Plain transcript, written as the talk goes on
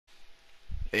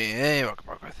Hey, welcome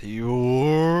back with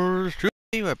yours truly.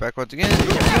 We're back once again.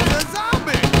 Stubbs the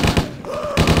Zombie!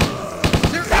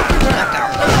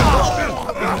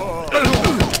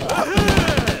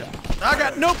 I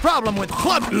got no problem with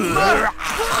club. I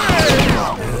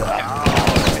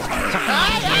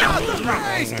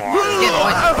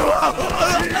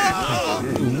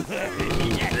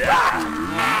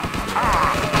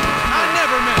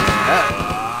never meant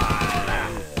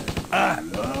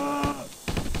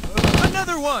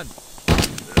another one.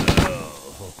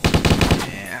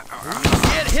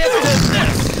 Get hit with this.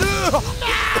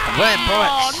 Red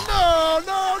bullets. No!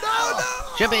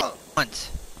 Should be once.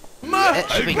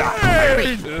 It should be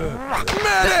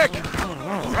Medic!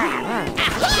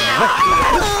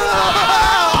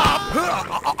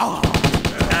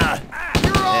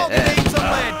 You're all gonna eat some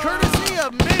lead, courtesy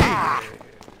of me.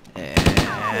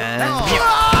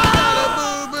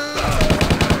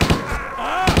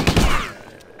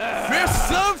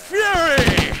 Fists of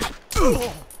Fury!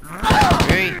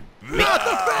 Fury. Not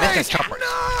the face! Mr. Chopper.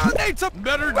 No, need some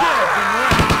better dead than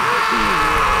that.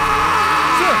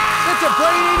 It's a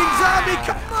brain-eating zombie!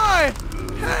 Come on!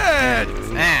 Head!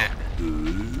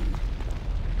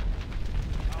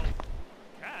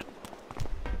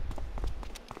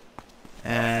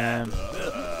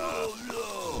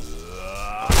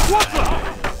 What the?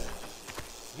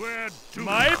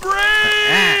 My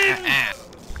brain!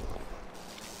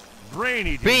 Brain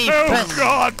eating. Beef Oh press.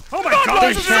 God! Oh my God!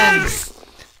 Beef This press. is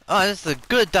Oh, this is a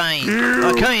good dying.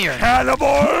 Oh, come here.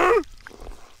 cannibal!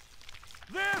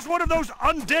 There's one of those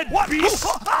undead beasts.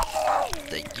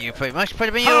 Thank you very much for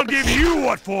the I'll give you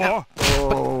what for.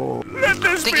 Let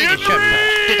this be a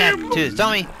Did that dream. to the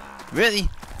zombie? Really?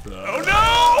 Oh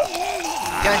no!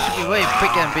 You guys should be way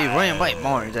freaking be running away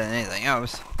more than anything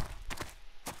else.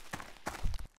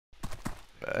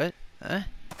 What? Huh?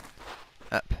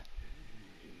 Up.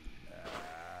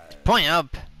 Point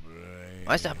up.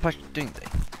 Why is that push doing thing?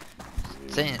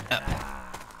 Saying up.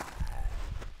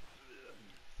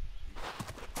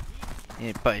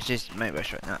 Yeah, but it's just my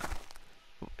rush right now.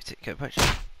 Ooh, is it good push?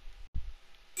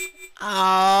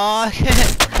 Oh,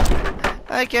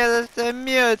 I can't listen to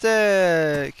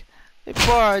music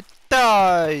before I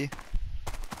die.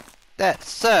 That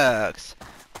sucks.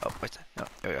 Oh, what's that? Oh,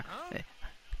 there we go. Hey.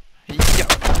 Yo.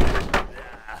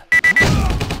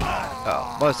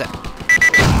 Oh, what was that?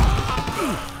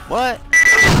 What?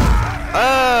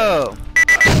 Oh!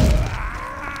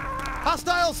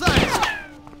 Hostile sight!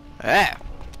 Ah!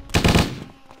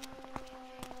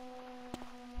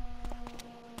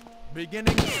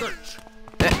 Beginning search.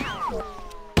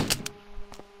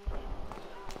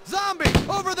 Zombie!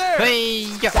 Over there! Hey!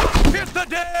 Yo. Hit the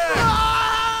dead!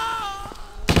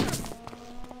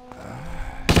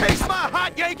 Taste my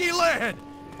hot Yankee lead!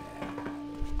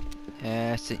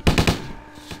 See.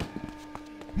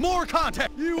 More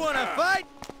contact! You wanna fight?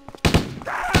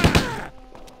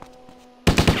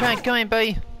 Try and come in,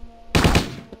 buddy.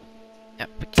 Yep.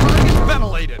 Target's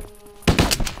ventilated.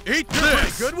 Eat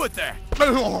this! Good with that.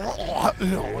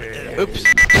 Oops.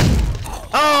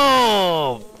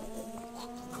 Oh!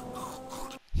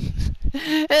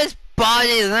 His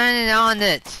body landed on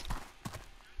it.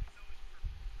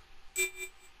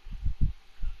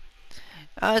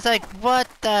 I was like, what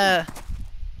the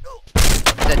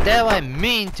devil I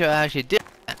mean to actually do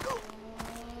that?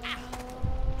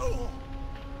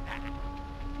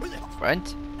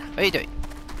 Front? What are you doing?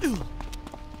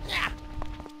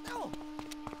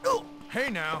 Hey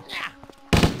now.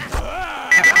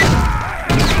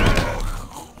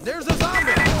 There's a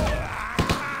zombie.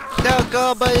 No,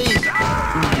 go, buddies! It's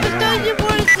not your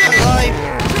voice alive!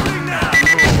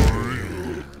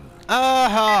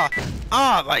 Oh,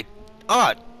 oh my,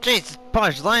 oh, Jesus,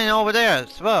 punch lying over there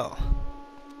as well.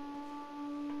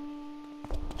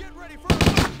 Get ready for a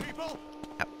fight, people.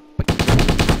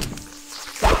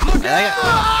 Look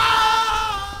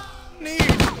out! Need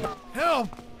help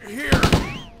here.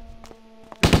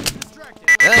 Distracted.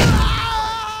 Really?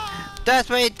 That's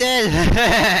what he did!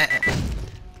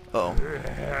 Uh oh.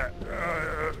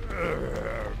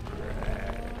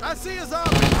 I see a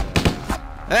zombie.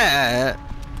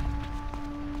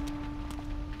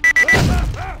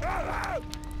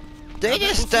 Did he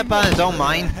just step on his own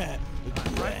mine?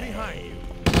 Right behind you.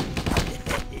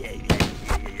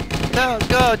 No,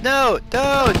 go, no,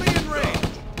 don't! Zombie in range.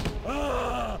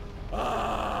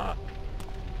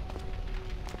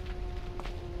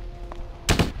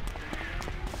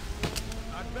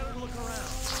 I'd better look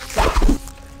around.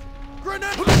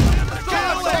 Grenade!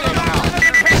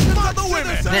 Patience of the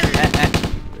women!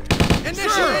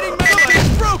 Initiating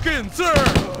melee! Broken, sir!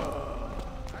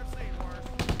 I've seen worse.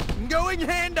 Going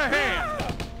hand to hand.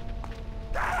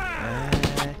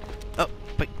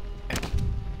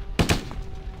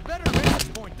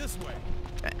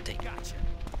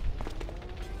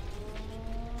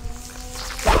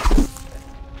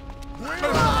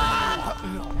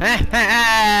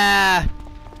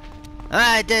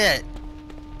 I did it!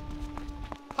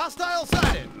 Hostile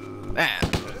sighted. Bam!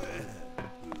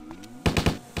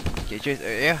 Get you through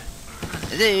here.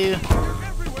 Hello! They're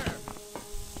everywhere.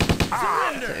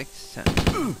 Surrender. 6,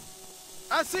 7.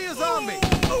 I see a zombie.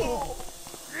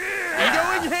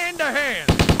 Going hand to hand.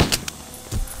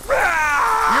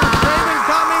 Your craven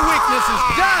commie weaknesses.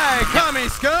 Die, commie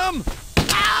scum!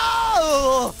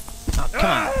 Oh, come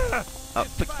on. Oh,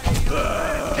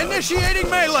 Initiating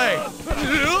melee.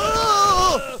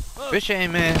 appreciate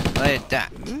me like that.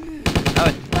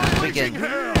 Oh, we can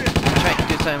try to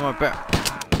do something more better.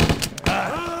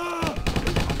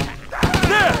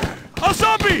 There! A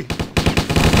zombie!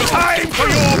 Time for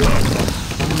your...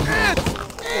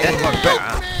 That's more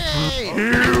better.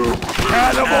 You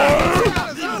cannibal!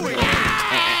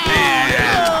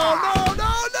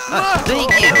 Oh, thank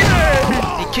you!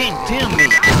 You can't kill me!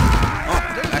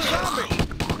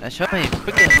 Oh, I shot me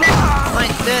freaking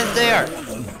right there!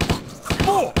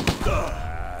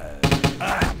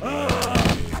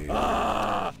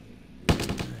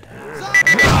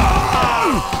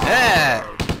 Yeah!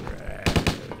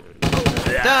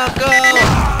 Don't go!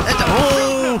 That's a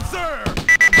hole!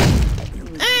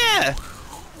 Yeah!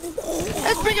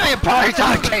 Let's bring my apart,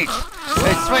 okay!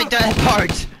 Let's right down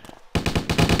apart!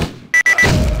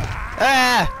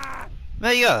 Ah!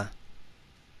 There you go.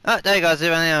 Oh, there you go.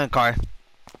 Zero in the car.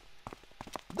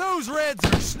 Those reds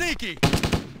are sneaky.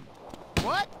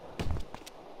 What?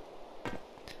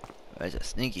 Reds are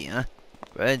sneaky, huh?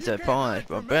 Reds are polished,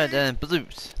 but better than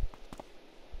blues.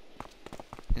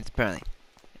 It's apparently.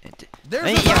 There's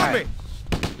Hey, a zombie.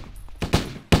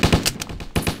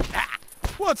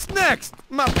 What's next?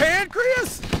 My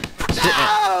pancreas?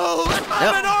 No!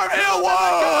 I'm an Armhill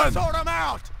one! Sort him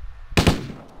out!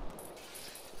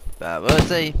 But we'll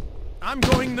see. I'm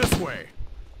going this way.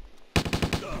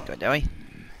 Go that way.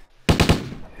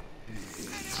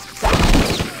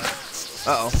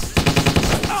 Uh-oh.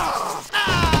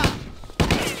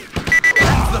 The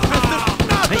fist of...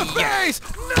 Not the Hey, face!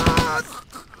 Not...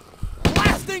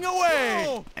 Blasting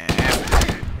away!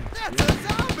 That's a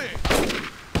zombie!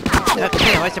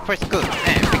 Okay, where's the first good?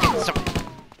 Freaking sorry.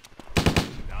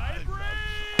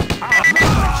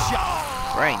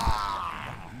 Brain.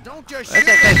 Don't just Where's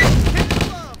that guy?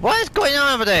 What is going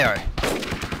on over there? Is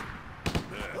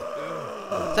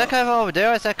that guy over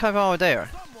there or is that guy over there?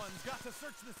 Someone's got to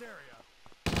search this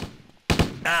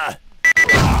area.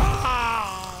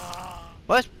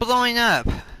 What's blowing up?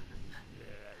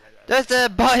 There's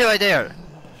the body right there.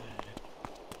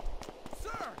 Sir,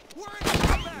 we're in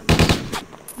combat.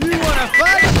 You wanna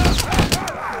fight?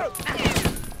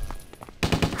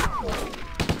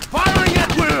 Firing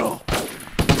at will.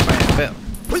 Bill.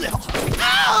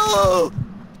 Oh!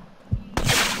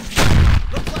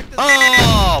 Looks like the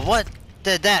Oh, what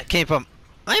did that came from?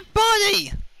 My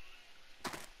body!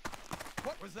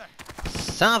 What was that?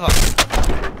 Son of a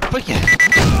freaking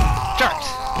jerks!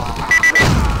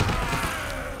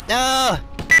 No!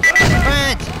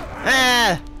 Friends!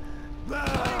 Ah!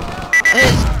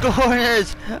 His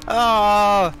corners!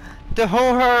 Oh! The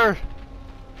horror!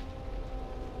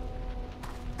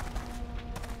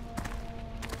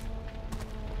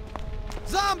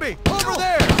 Zombie! Over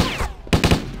there!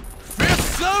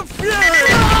 Fists of Fury!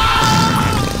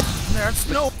 That's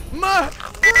no... My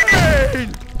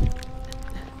brain!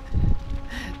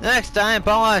 Next time,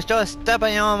 Polish, just step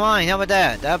on your mind. How about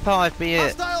that? That'll Polish be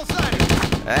it. Hostile sighting!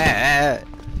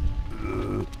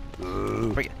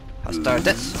 Freaking. I'll start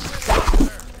this.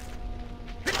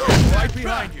 Right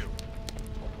behind you!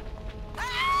 I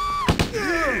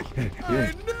knew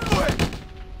it!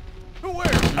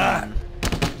 Where?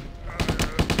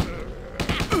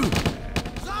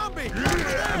 Zombie! Over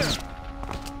there!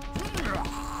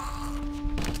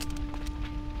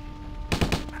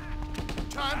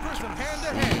 Time for some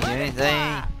hand-to-hand.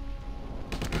 Anything?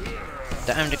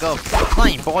 Time to go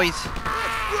flying, boys.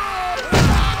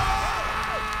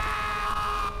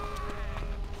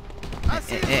 I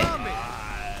see a zombie.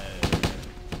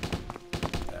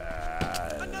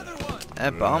 Another one.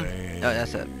 That bomb? No,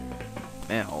 that's a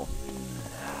manhole.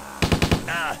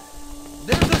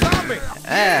 There's a zombie.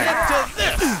 Get to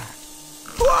this.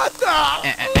 What the?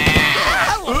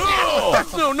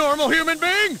 That's no normal human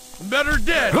being. Better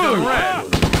dead than red.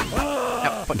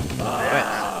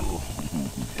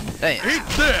 Hey, Eat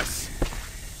this.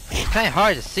 it's kind of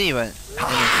hard to see when it's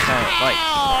kind of light.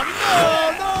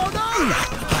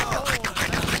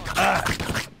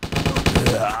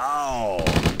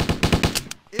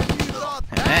 If you thought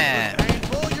that was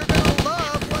painful, you're gonna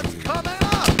love what's coming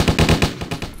up.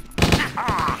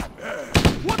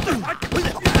 What the?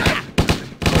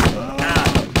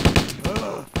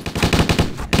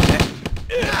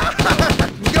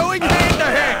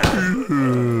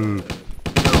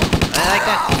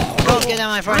 get down,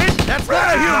 my friend. That's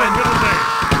not a human.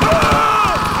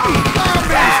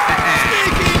 Zombies!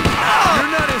 Sneaking!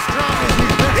 You're not as strong as you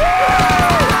think.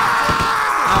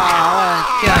 Oh, what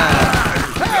a god.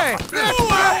 Hey!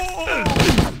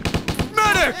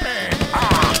 Medic!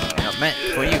 Not meant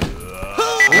for you.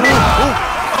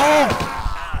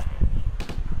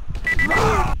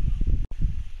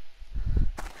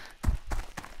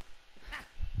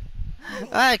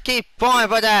 I keep falling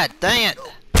for that, dang it!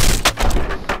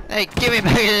 Hey, get me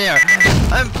back in there!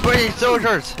 I'm fighting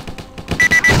soldiers!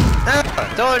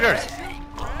 Soldiers!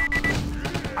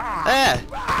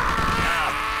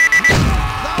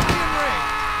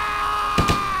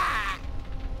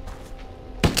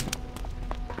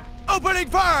 Opening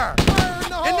fire!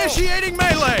 Initiating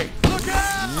melee! Look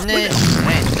out!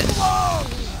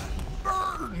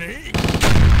 Burning!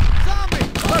 Zombie!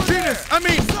 Machinist! I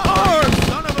mean, arms!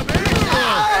 Son of a bitch!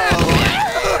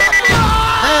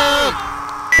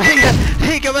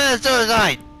 He committed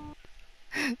suicide!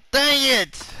 Dang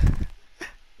it!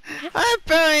 I'm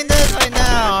feeling this right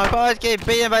now! I probably get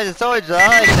beaten by the soldiers, I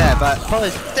like that, but probably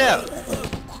still.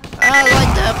 I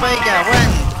like that break that win!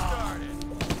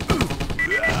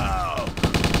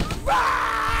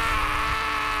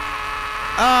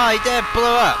 Oh, he did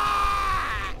blow up!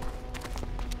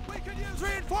 We could use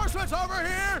reinforcements over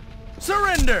here!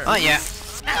 Surrender! Oh yeah.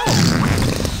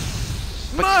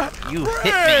 My you brain!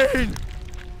 hit me!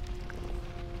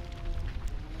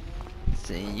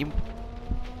 See you.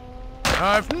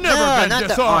 I've never No, been not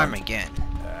disarmed. the arm again.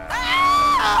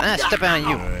 I'm not stepping on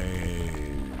you.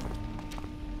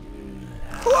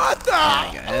 What the?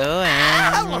 There you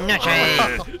go, and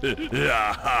nutshell.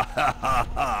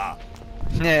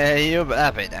 Yeah, you're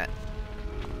happy that.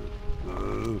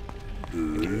 I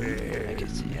can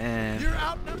see. You're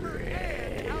outnumbered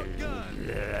and outgunned.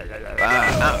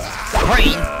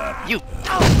 Brain! You!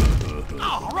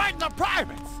 Oh, right in the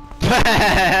privates!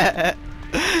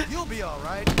 You'll be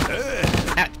alright.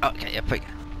 Okay, yeah, quick.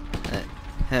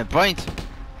 Point.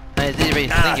 I need to be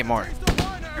thinking more.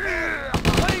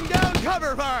 Laying down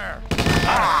cover fire!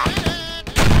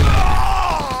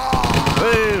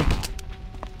 Woo!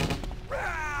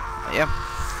 Yep.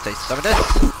 Take some of this.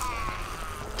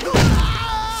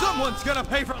 Someone's gonna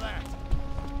pay for that!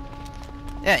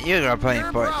 Yeah, you're gonna pay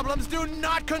Your for it. problems do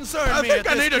not concern me. I think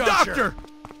I need a doctor!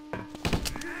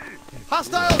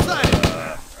 Hostile sighting!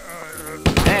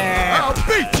 I'll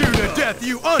beat you to death,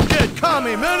 you undead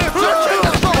commie menace! No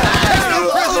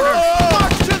prisoners!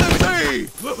 March to the sea!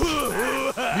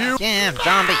 You Damn,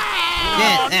 zombie!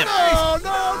 Damn! no!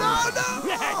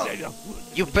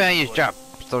 You better use job,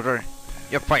 soldier.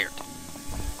 You're fired.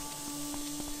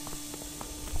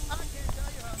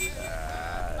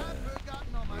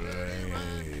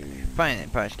 Fine,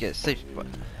 probably should get a safe spot.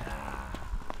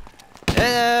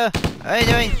 Hello! How you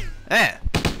doing?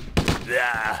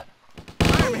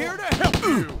 I'm here to help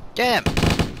you! Get him!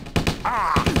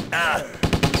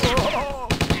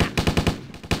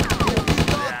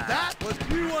 That was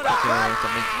you want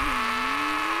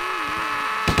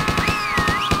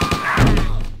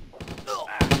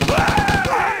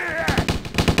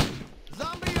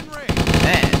Zombie in range!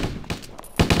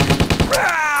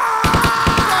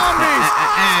 Zombies!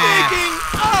 Sneaking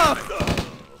up!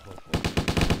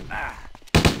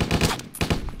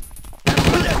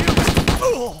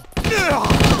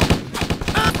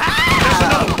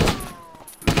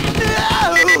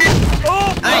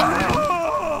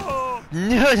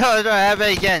 No, don't happen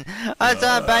again. I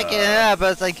started backing it up,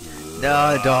 but it's like,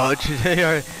 no, don't you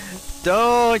dare.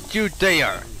 Don't you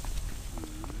dare.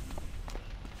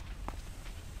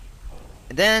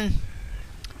 And then,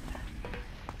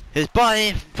 his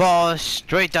body falls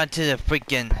straight onto the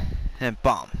freaking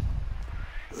bomb.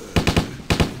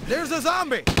 There's a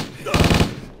zombie!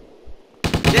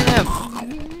 Get him!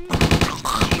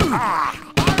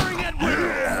 Firing at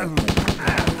will!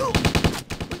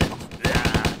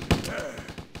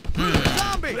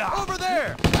 Zombie! Over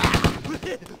there! Drill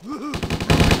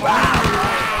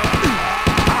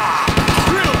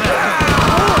that!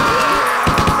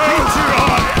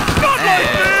 Not like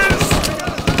this!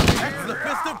 That's the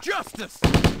fist of justice!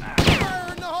 Fire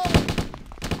in the hole!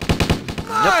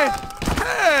 My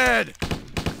head!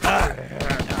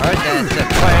 Heard that's a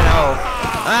fire in the hole.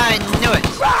 I knew it!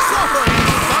 Suffer, you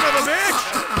son of a bitch!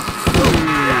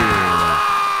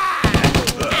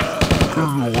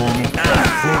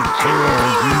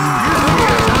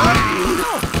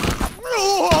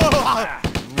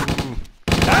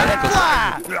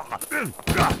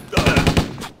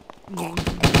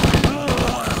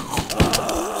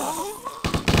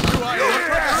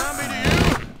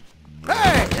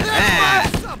 Hey,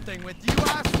 that's something with you,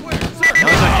 I swear.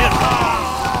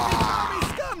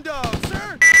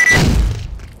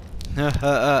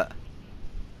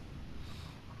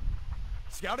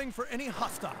 Scouting for any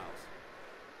hostiles.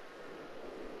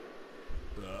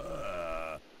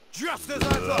 Just as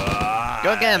I thought.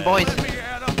 Go get him, boys. Let me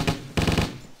at him.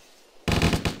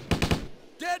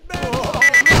 Dead man.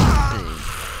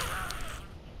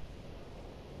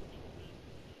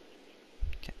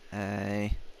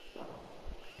 Okay.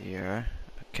 Here.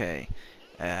 Okay.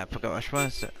 I forgot which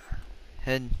one's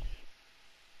head.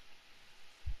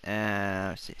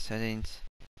 Let's see, settings.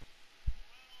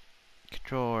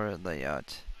 Controller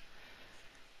layout.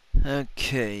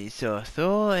 Okay, so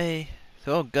throw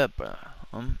gut, bro.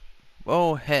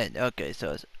 Roll head. Okay,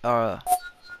 so it's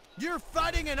You're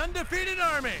fighting an undefeated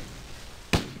army.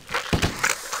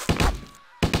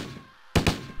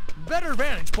 Better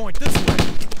vantage point this way.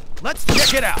 Let's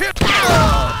check it out.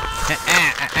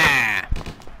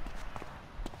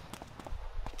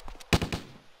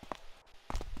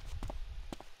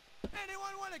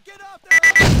 Anyone want to get out there?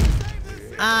 Save this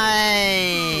city?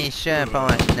 I should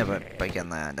probably never freaking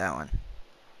land that one.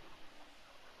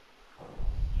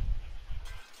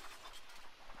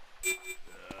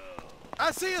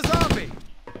 I see a zombie.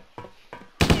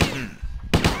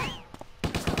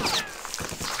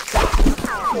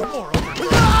 More over here.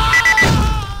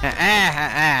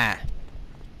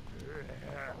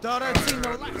 Thought I'd seen the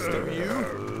last of you.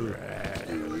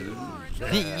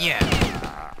 Yeah.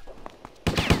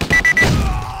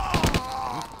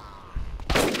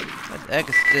 What the heck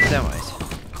is this anyways?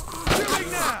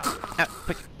 Shooting now.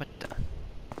 What the?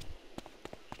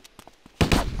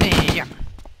 Yeah.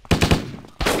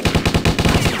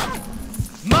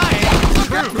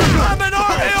 I'm an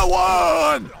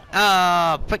RL1!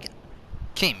 Oh, freaking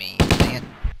kill me, dang it.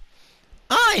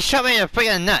 Oh, he shot me in the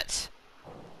freaking nuts.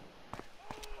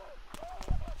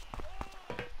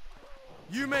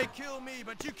 You may kill me,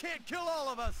 but you can't kill all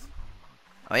of us.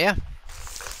 Oh yeah?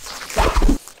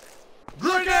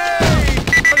 Grenade!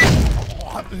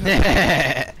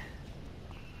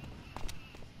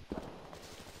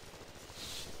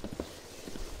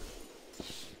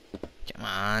 Come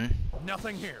on.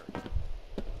 Nothing here.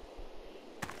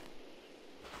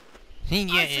 I see a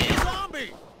Yeah.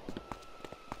 zombie!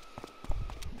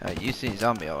 You see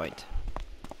zombie, alright.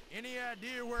 Any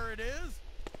idea where it is?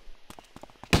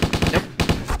 Nope.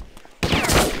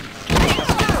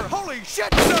 Sir, holy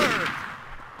shit, sir!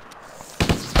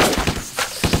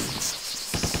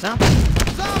 Something.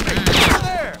 Zombie! Over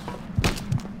there!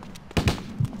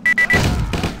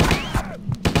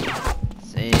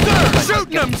 See. Sir,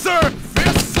 shooting him, sir!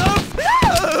 Fists up!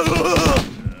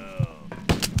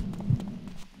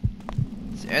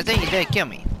 See, I think he did kill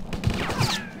me.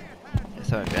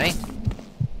 That's okay.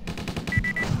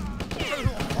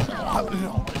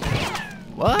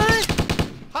 What?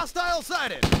 Hostile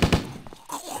sighted!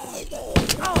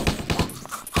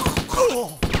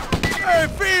 Hey,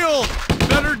 Field!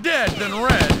 Better dead than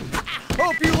red.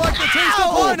 Hope you like the taste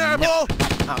of pineapple!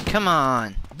 Oh, come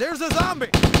on. There's a zombie!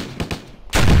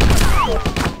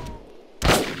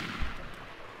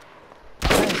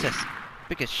 Where is this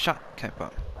biggest shot come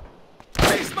from?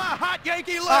 Taste my hot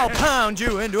Yankee leg! I'll pound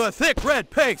you into a thick red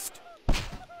paste!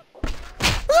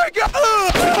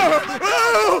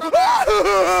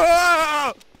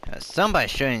 Somebody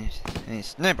shooting any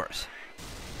snipers.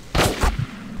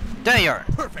 There you are.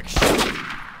 Perfect shot!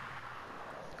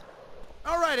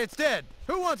 Alright, it's dead.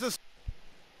 Who wants a...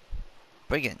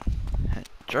 Friggin'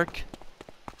 jerk.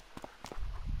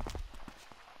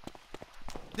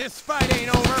 This fight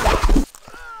ain't over!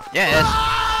 Yes.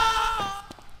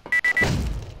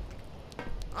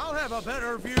 I'll have a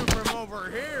better view from over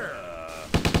here.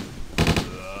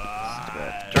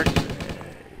 Jerk.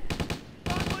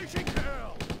 Unleashing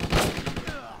hell!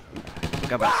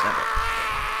 Go back sniper.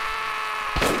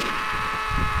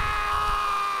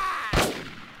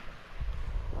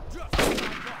 Just as I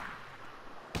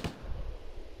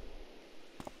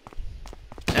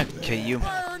thought. Okay, you.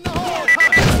 Fire in the hole!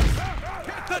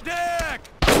 Hit the deck!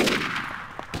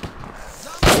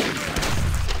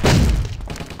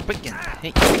 Freaking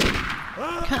hey.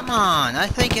 Come on, I'm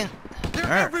thinking.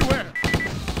 They're everywhere!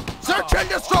 Search and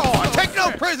destroy! Take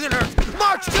no prisoners!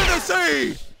 March to the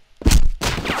sea!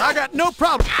 I got no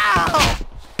problem. Ow!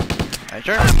 Hey,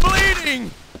 jerk. I'm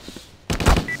bleeding!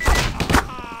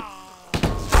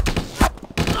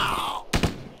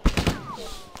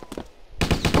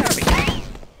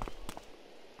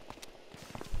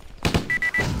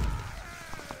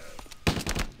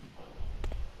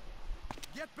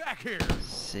 Get back here! Let's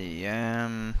see,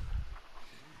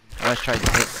 let's try to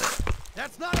hit that.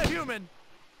 That's not a human!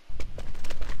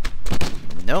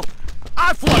 Nope.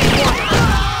 I flush one!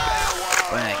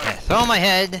 When I can throw my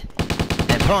head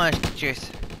and punch,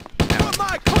 just. No.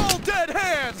 my cold dead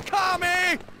hands,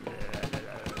 commie!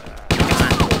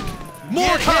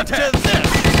 More contact!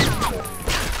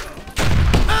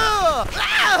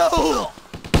 Ow!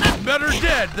 Better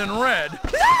dead than red.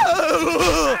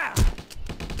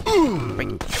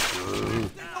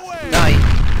 Die.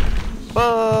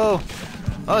 Whoa!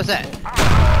 What was that?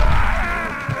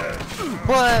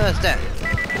 What was that?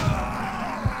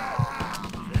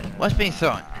 What's being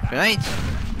thrown? Grenades?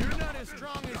 You're not as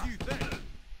strong as you think.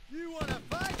 You wanna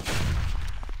fight?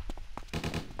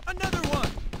 Another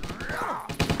one.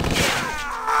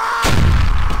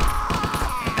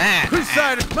 Ah! Whose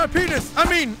side is my penis? I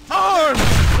mean, arm.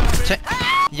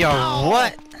 Yo,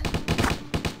 what?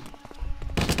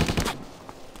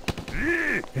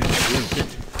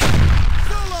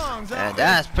 So long, zombie.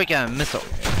 That's freaking a missile.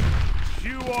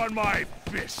 You on my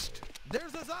fist.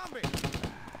 There's a zombie.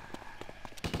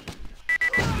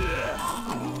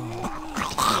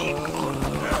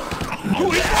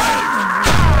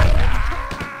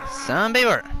 Some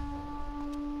beaver.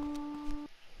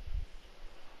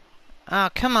 Oh,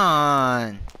 come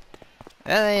on.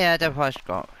 Really had to push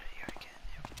go.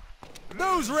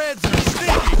 Those reds are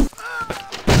sneaky.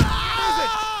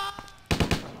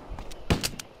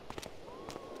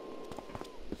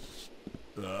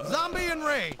 Zombie in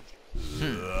range.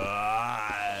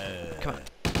 Come on.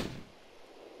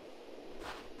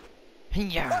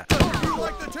 Yeah. You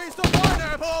like the taste of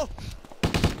pineapple?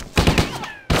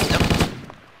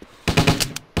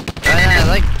 All I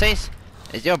like to taste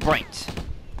is your brains.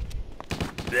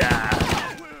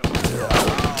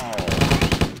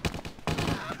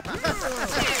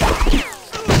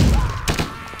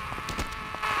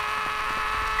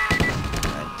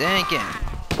 Then again.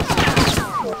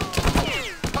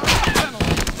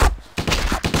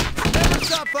 Never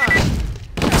stop firing.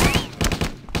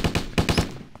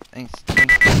 Thanks.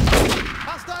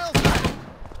 Hostile sighted.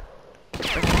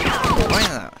 Why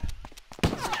not?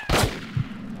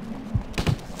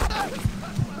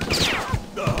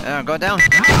 Go down.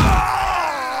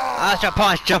 I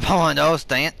shall jump on those,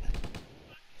 dang it.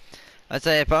 Let's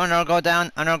say if I don't go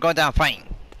down, I don't go down fighting.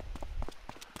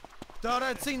 Thought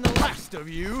I'd seen the last of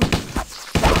you.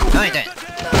 No, you didn't.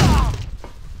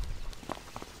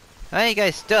 How are you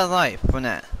guys still alive from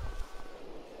that?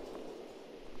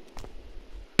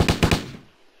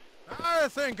 I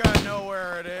think I know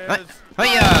where it is. What?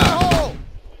 Hiya! Oh!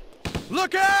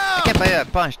 Look out! I can't believe I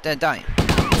punched that dying.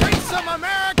 Taste some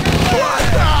American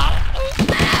blood!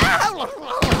 What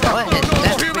is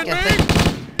that human freaking being? thing?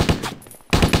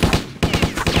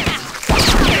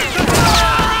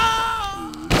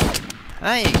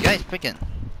 How are you guys freaking?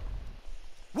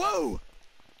 Whoa!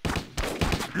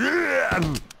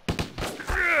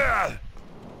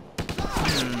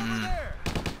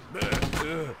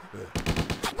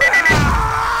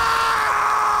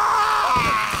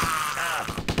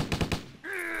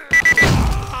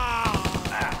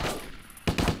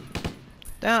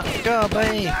 Down, go,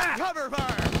 buddy. Cover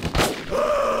fire!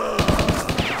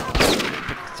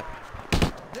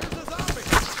 There's a zombie!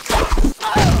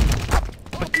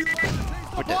 Hope you like the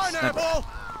taste of With that pineapple!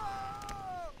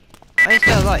 How are you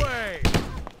still alive? Way.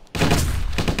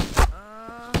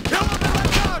 Kill him and let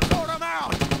God sort him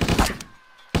out!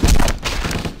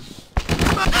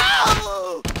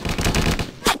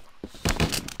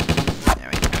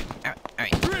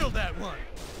 Alright. Drilled that one!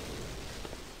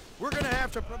 We're gonna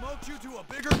have to promote you to a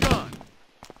bigger gun.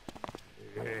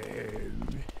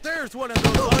 There's one of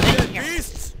those undead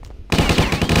beasts!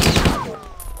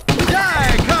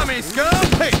 Die, commie scum!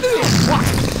 Hey,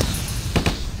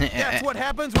 that's what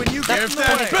happens when you get in the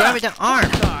way. Grab me the arm.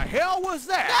 What the hell was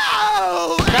that?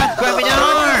 No! Stop grabbing the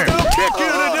arm. I'll kick you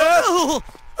to death!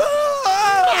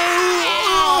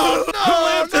 To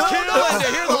live to kill and to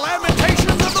hear the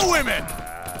lamentations of the women!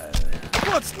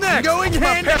 What's next? Going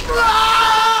hand in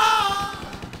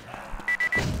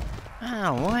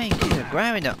Oh, why you keep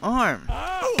grabbing the arm?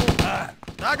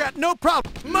 I got no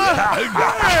problem. My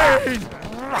brain!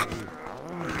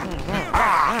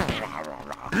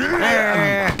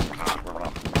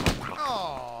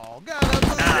 Oh, gotta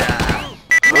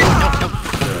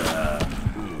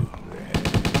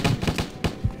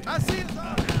I see it.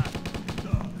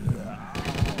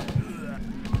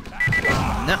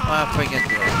 No, I forget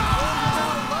that.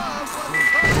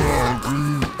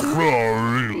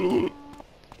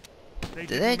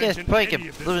 Did they just break and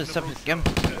lose something again?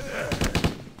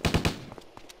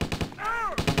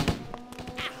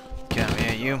 Come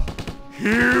here, you.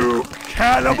 You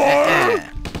cannibal!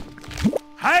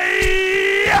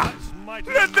 Hey!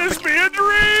 Let this be a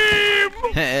dream!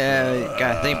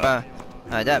 Gotta think about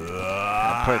that.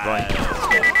 Poor boy.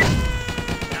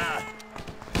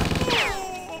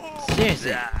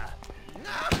 Seriously.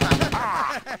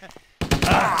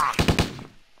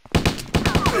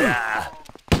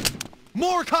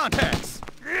 More contacts.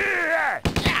 Hit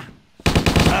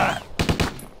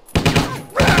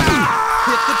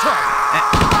the target.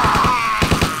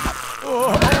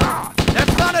 Oh,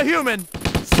 that's not a human.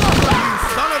 Suffer, you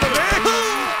son of a bitch.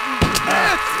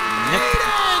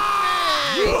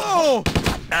 Whoa!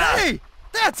 Hey,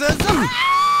 that's a zombie.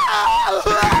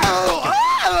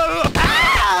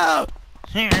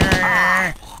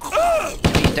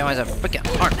 That was a freaking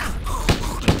heart.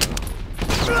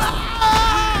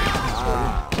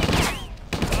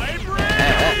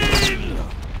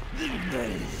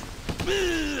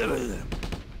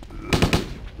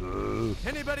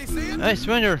 Anybody see it? Hey,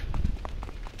 Swinger.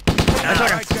 I told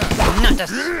her. Not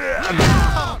this.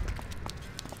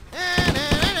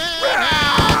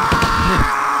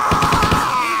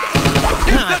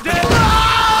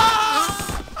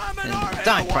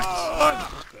 Die, Prince.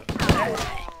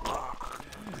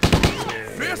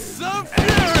 Fists of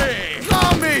fury!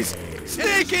 Zombies!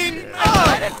 Sneaking up!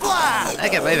 Let it fly! I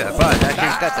can't believe it, but I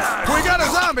just got that. We got a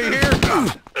zombie here!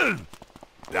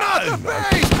 Not the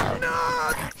face!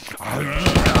 Not...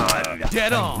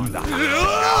 Dead on!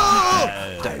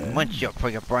 Don't want your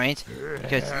freaking brains,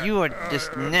 because you are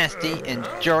just nasty and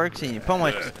jerks, and you pretty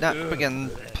much not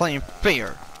freaking playing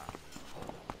fair.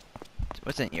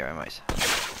 What's in your eyes?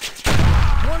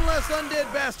 One less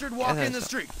undead bastard walking the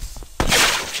streets.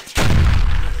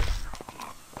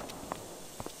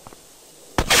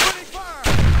 Opening fire!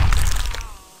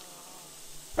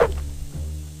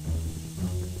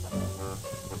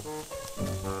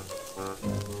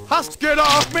 Husks, get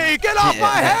off me! Get off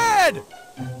my head!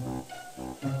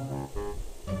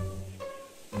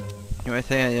 You might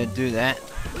think I didn't do that?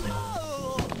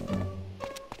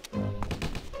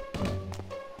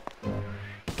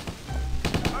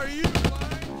 Are you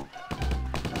blind?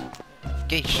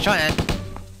 Get shot at.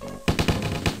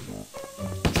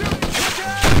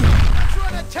 Let's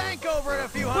run a tank over it a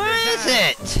few hundred Where is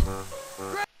times. it?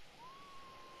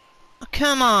 Oh,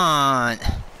 come on!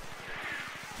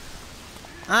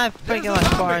 I freaking was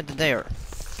fired to there.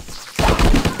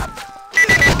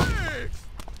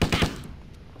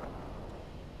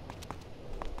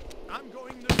 I'm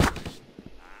going to.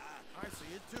 I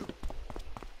see it too.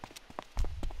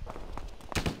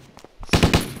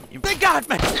 They got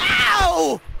me! Ow!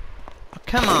 Oh,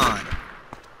 come on!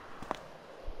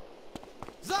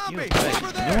 Zombie, You over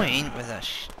are there! annoying with a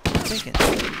freaking.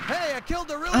 Hey, I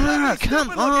killed a really Ah, ugly, come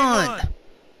stupid-looking on! one.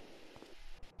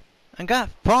 I got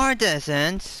 4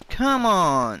 distance. Come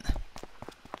on!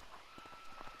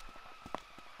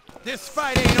 This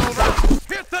fight ain't over.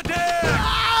 Hit the deck!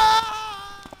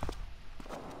 Ah!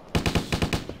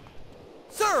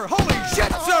 Sir, holy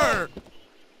shit, sir!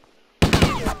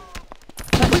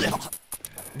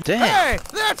 Damn! Hey,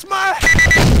 that's my.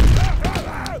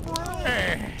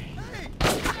 Hey,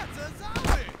 that's a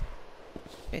zombie.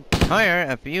 Get tired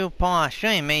of you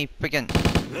showing me freaking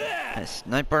a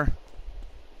sniper.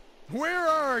 Where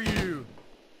are you?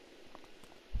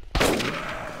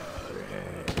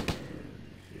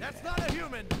 That's not a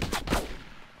human.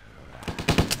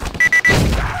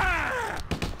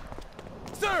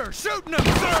 Sir, shooting him,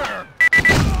 sir!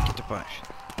 Get the bush.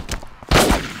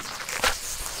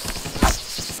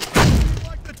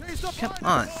 Like the taste of Come blood?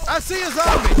 on. I see a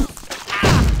zombie.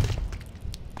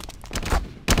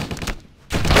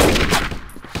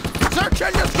 Search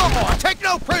and destroy. Take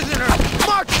no prisoners.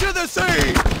 March to the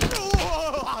sea.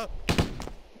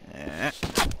 Yeah.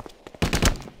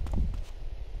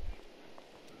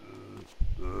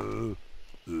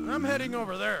 I'm heading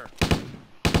over there.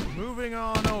 Moving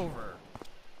on over.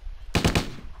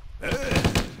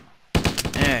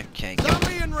 Okay, go.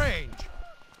 Zombie in range.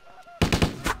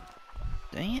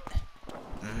 Dang it.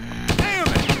 Damn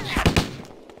it!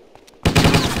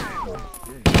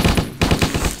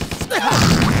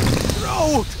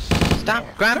 Throat! Stop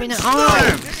grabbing the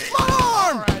arm! My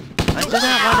arm! I do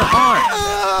not want the arm!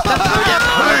 Stop grabbing the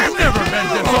arm! I've never been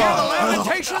this far. The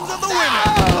lamentations of the women.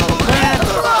 Grab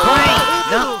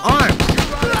the arm!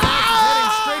 Your ass is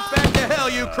heading straight back to hell,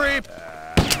 you creep.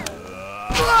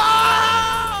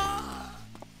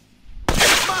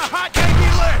 It's my hot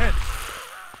Yankee lead.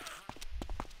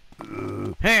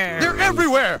 Here! They're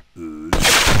everywhere.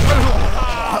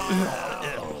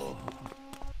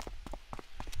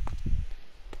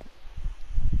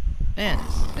 Man,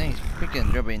 this thing's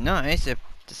freaking really nice if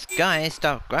this guy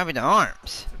stopped grabbing the arms.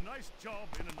 It's a nice job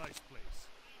in a nice place.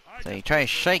 So he tries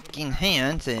shaking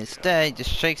hands and instead he just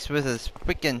shakes with his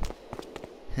freaking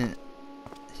his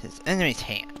enemy's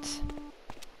hands.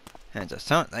 And so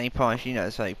something he probably, you know,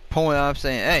 it's like pull it up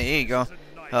saying, hey, here you go.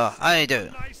 Oh, I do.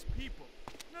 Nice people.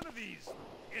 None of these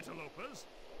interlopers.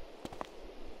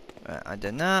 I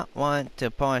do not want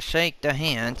to shake the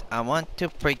hand. I want to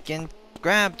freaking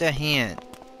grab the hand.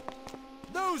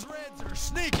 Those Reds are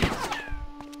sneaky.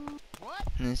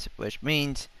 Which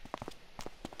means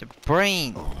the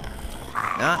brain,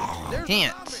 not There's a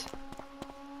hands.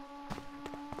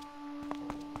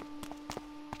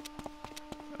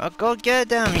 I'll go get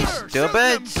them, you Sir, shoot them,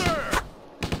 stupids! sir.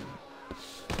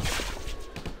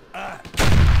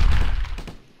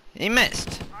 He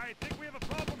missed. I think we have a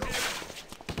problem here.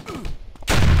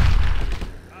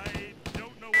 I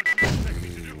don't know what you expect me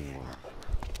to do.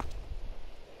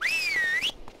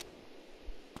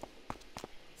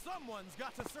 Someone's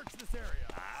got to search this area.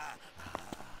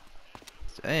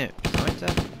 So, anyway, what's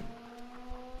up?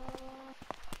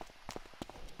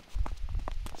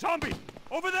 Zombie,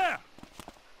 over there.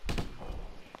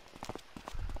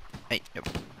 Hey, nope.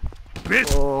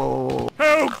 Bitch. Oh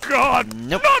God!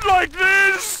 Nope. Not like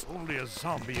this! Only a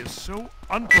zombie is so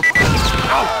unprepared.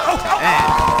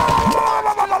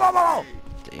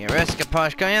 The risk of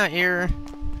Posh coming out here.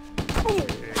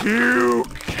 You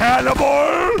cannibal!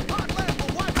 Hot lamp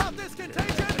will wipe out this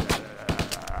contagion.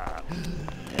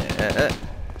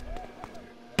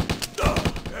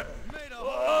 Made a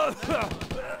nice shot.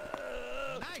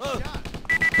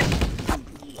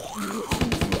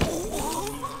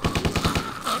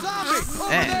 Zombie,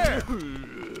 over there.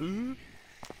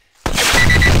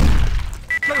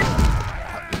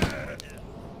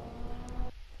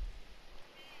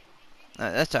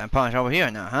 That's time Posh over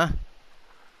here now, huh?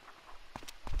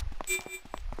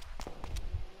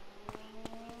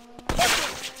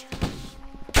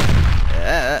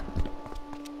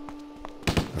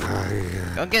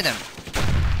 Go get him.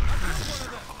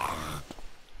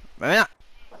 Maybe not.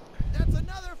 That's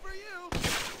another for you.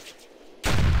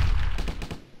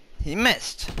 He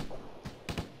missed.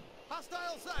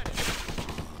 Hostile sighted.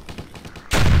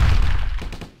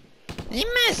 He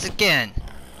missed again.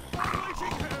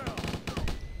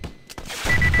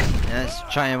 Let's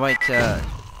try and wait till a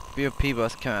few people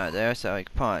come out there so I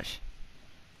can Posh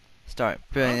start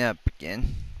filling up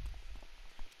again.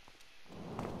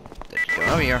 There you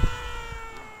go, over here.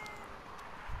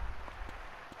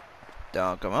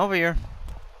 Don't come over here.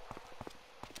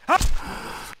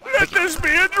 Let this be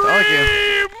a Told you.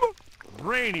 dream!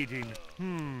 Brain eating.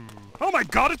 Oh my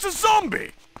God, it's a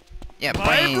zombie! Yeah, My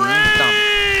brain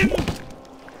brain!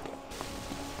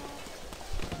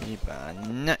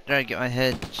 I'm not trying to get my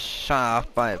head shot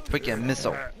off by a freaking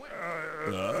missile.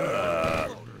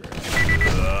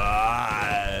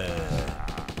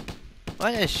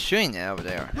 What is shooting at over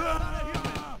there?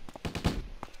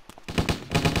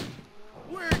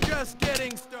 We're just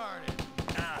getting started.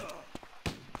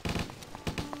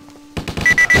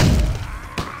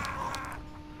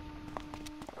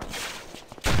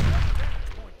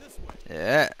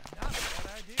 Yeah. Not a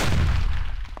bad idea.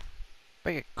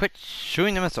 Better quit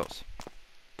shooting the missiles.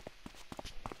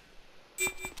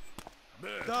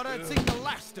 Thought I'd seen the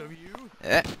last of you.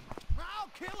 Yeah. I'll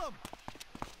kill him.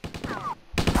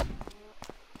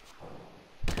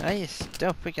 Are you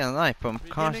still freaking alive from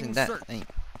causing that search. thing?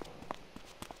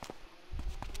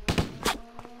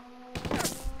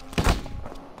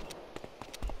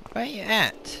 Where you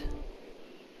at?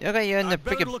 Look at you in the I'd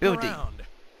better freaking look building. around.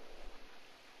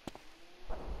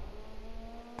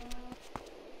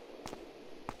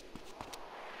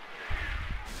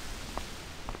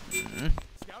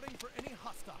 Scouting for any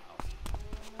hostiles.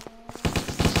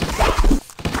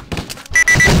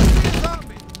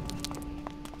 Zombie.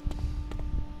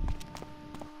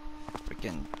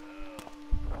 Freaking.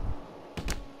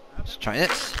 Let's try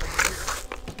this.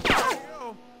 There you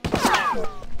go.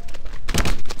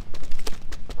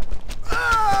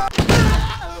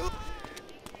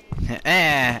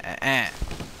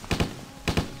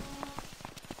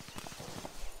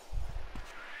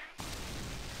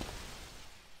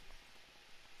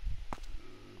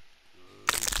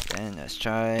 Then let's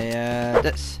try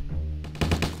this.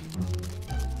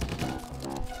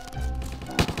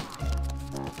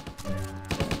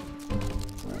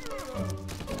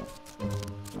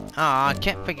 Aw, I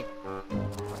can't freaking.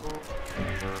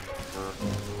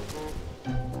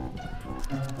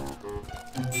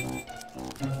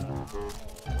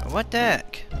 What the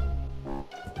heck?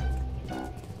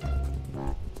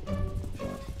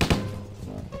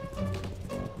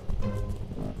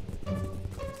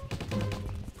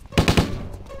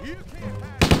 You can't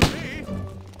hide from me.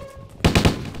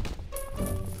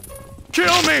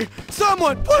 Kill me!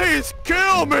 Someone, please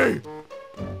kill me!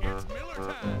 It's Miller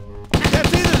time.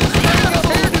 That's either the strangest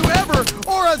hairdo ever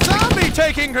or a zombie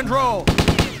taking control.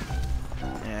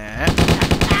 Yeah.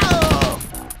 Ow!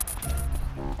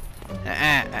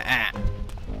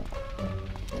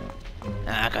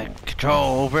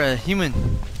 control over a human.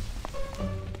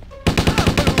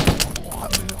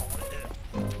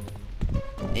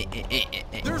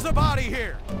 There's a body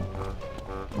here.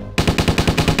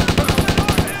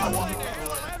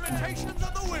 Lamentations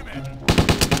of the women.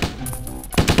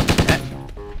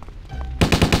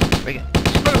 Break it.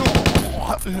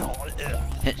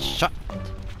 Hit shot.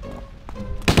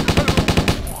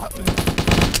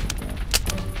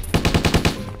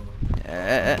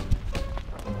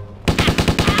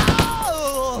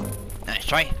 Nice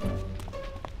try.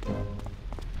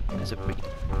 That's a big.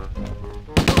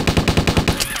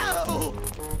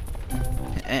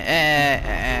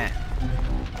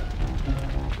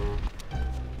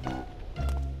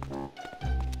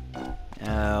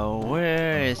 Now,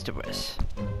 where is the rest?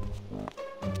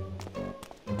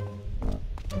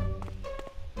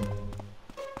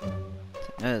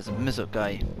 There's a missile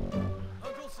guy.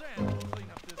 Uncle Sam will clean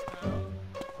up this town.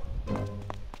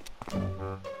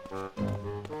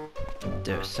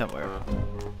 There somewhere.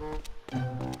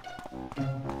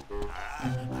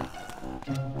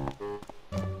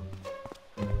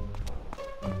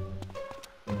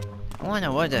 I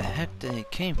wonder where the heck did it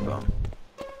came from.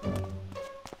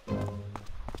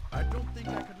 I don't think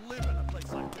I could live in a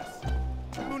place like this.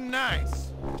 Too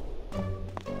nice.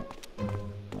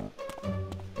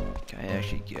 Can I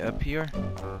actually get up here?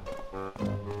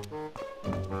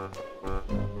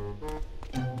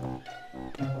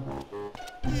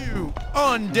 You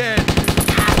undead.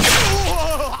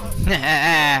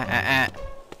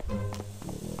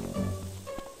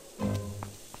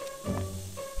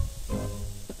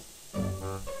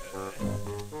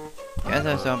 Guess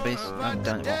our zombies not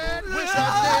done. I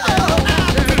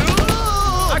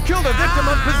killed a victim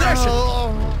of possession.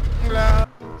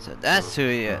 So that's who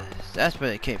he is. That's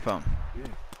where it came from.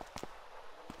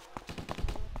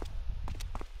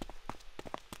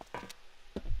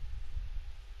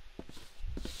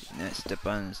 Let's step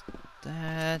on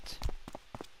that.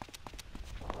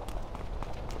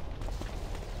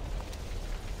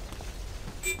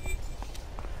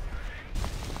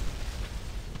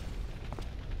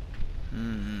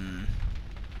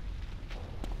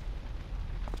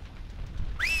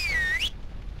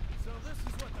 So this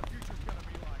is what the future's gonna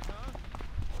be like, huh?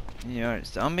 You know,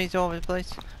 zombies all over the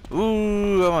place.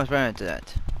 Ooh, almost ran into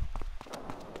that.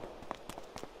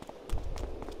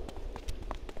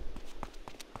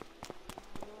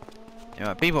 You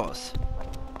know, peoples.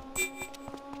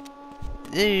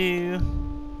 Hello.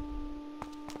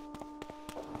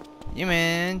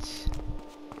 Humans.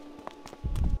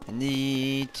 I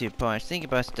need to punch. Think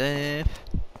about stuff.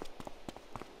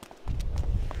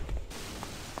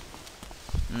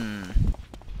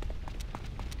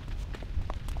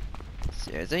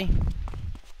 Seriously?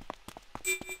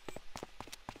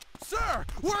 Sir,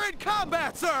 we're in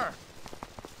combat, sir.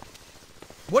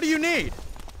 What do you need?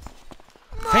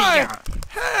 My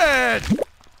head.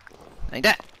 Like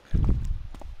that.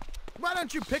 Why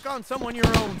don't you pick on someone your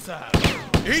own size?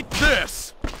 Eat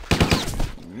this.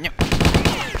 Yep.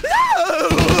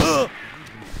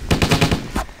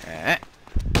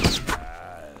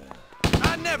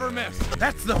 I never miss.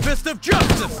 That's the fist of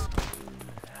justice.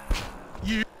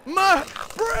 You, my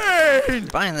brain.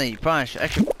 Finally, punch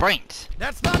extra brains.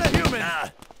 That's not a human.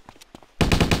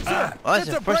 Sir, Well, that's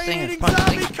it's the a first thing brain-eating that's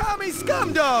punching. zombie commie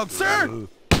scumdog, sir.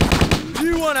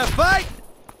 You want to fight?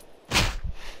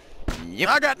 Yep.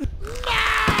 I got.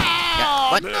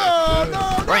 What? No,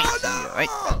 Brains, no, right?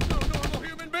 no normal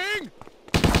human being.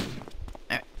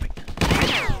 Alright.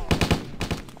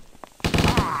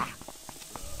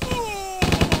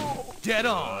 Dead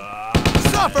on.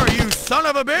 Suffer, you son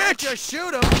of a bitch! Just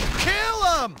shoot him. Kill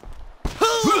him.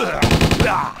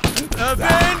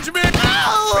 Avenge me!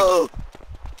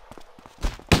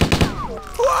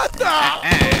 What the?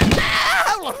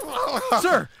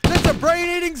 Sir, that's a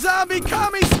brain-eating zombie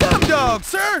commie scumdog,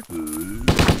 sir.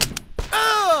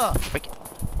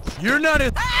 You're not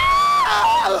a.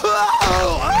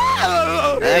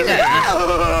 Like that,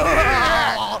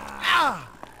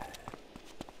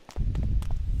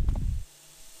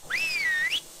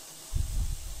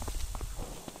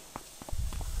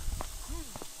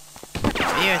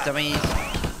 Here, dummies.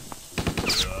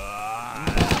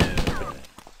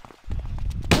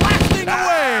 Blasting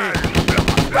away!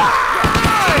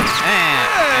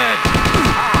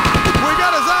 We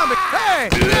got a zombie! Hey!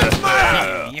 That's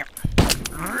mine! Yep.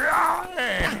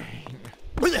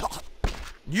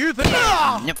 You think?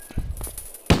 Yep.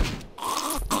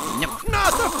 Yep.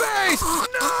 Not the face!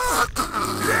 No!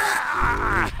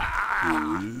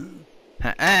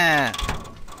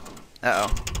 Uh-oh.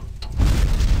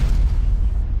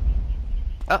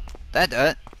 Oh, that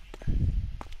does it.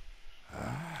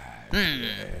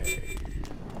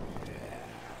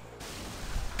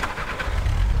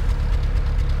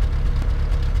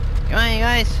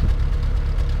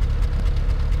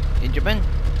 jumping.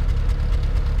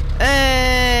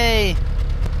 Hey!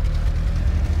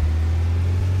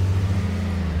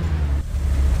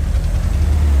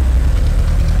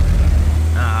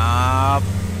 Ah.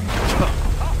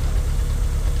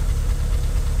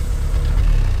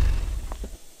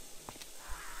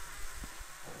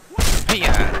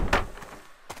 Hiya.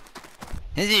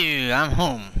 Hello, I'm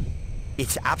home.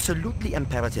 It's absolutely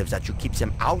imperative that you keep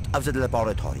them out of the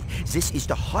laboratory. This is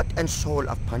the heart and soul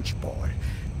of Punchball.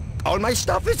 All my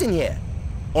stuff is in here.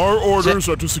 Our orders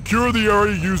are to secure the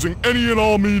area using any and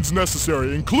all means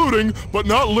necessary, including, but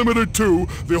not limited to,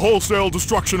 the wholesale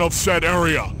destruction of said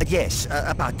area. Yes,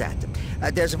 about that.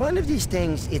 There's one of these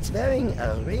things. It's wearing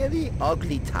a really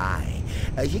ugly tie.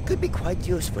 He could be quite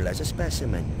useful as a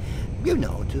specimen. You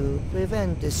know, to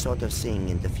prevent this sort of thing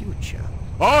in the future.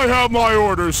 I have my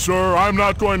orders, sir. I'm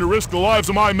not going to risk the lives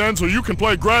of my men so you can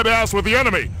play grab-ass with the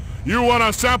enemy. You want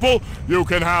a sample? You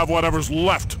can have whatever's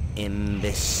left.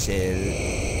 Imbecile.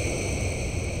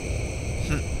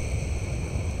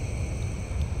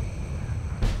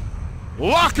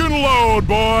 Lock and load,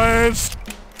 boys!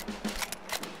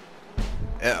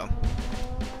 Uh-oh.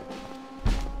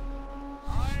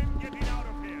 I'm getting out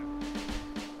of here.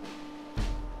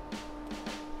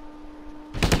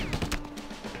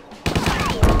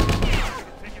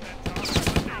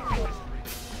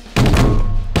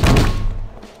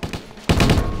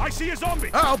 I see a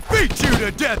zombie! I'll beat you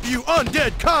to death, you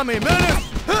undead commie menace!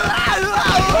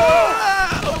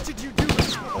 What did you do?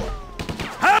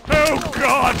 Oh,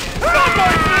 God! Not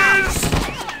like this!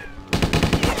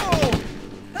 Oh,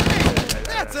 hey,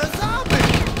 that's a zombie!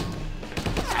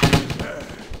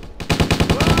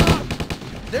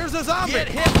 There's a zombie! Get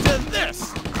hit to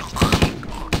this!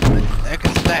 Heck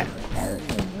is that?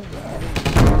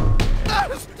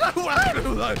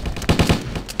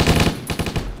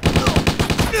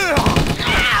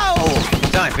 Oh,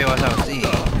 don't feel what I was seeing.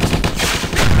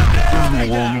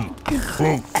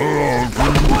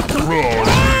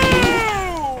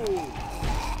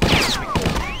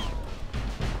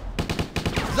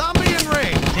 Zombie in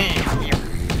range!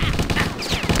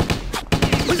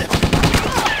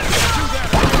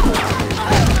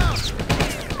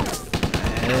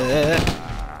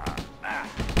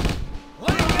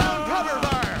 Laying down cover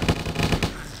fire!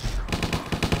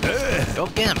 Go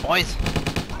get him, boys.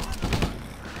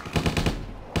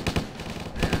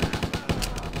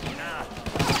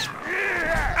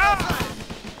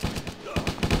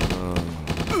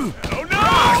 Oh, no!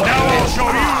 Now I'll show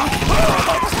you!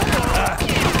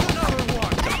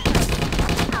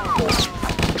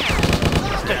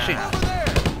 Start shooting.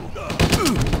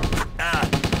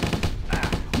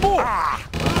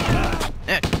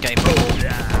 Okay.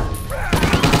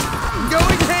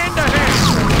 Going hand to hand!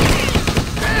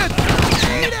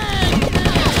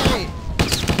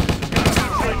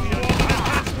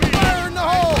 Fire in the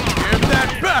hole! Give that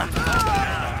back!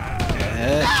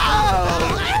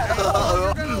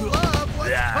 You're gonna love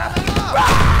what's coming up!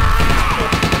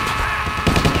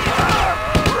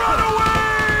 Run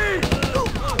away!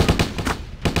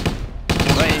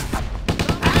 Wait.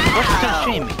 What's still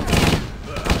streaming?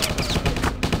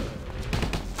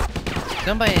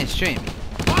 Somebody is streaming.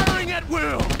 Firing at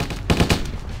will!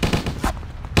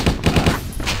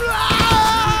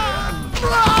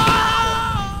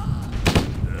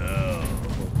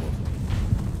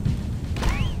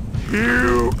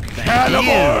 You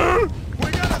cannibal! We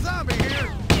got a zombie here!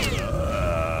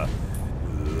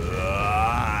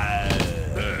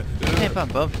 Hey,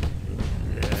 Bob.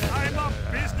 I'm a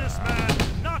businessman,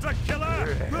 not a killer!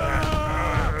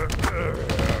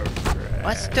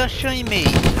 What's still showing me?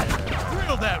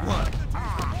 Drill that one!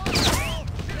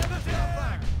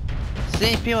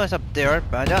 See people up there,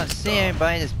 but I don't see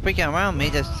anybody that's freaking around me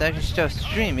that's actually still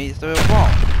streaming through the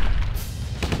wall.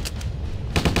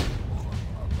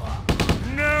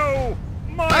 No!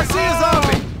 My I see a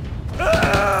zombie!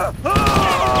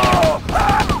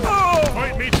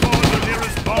 Point me toward the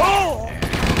nearest bar!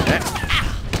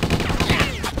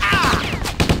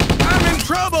 I'm in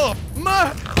trouble!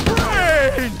 My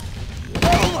brain!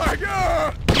 Oh my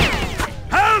God!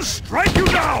 I'll strike you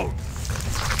down!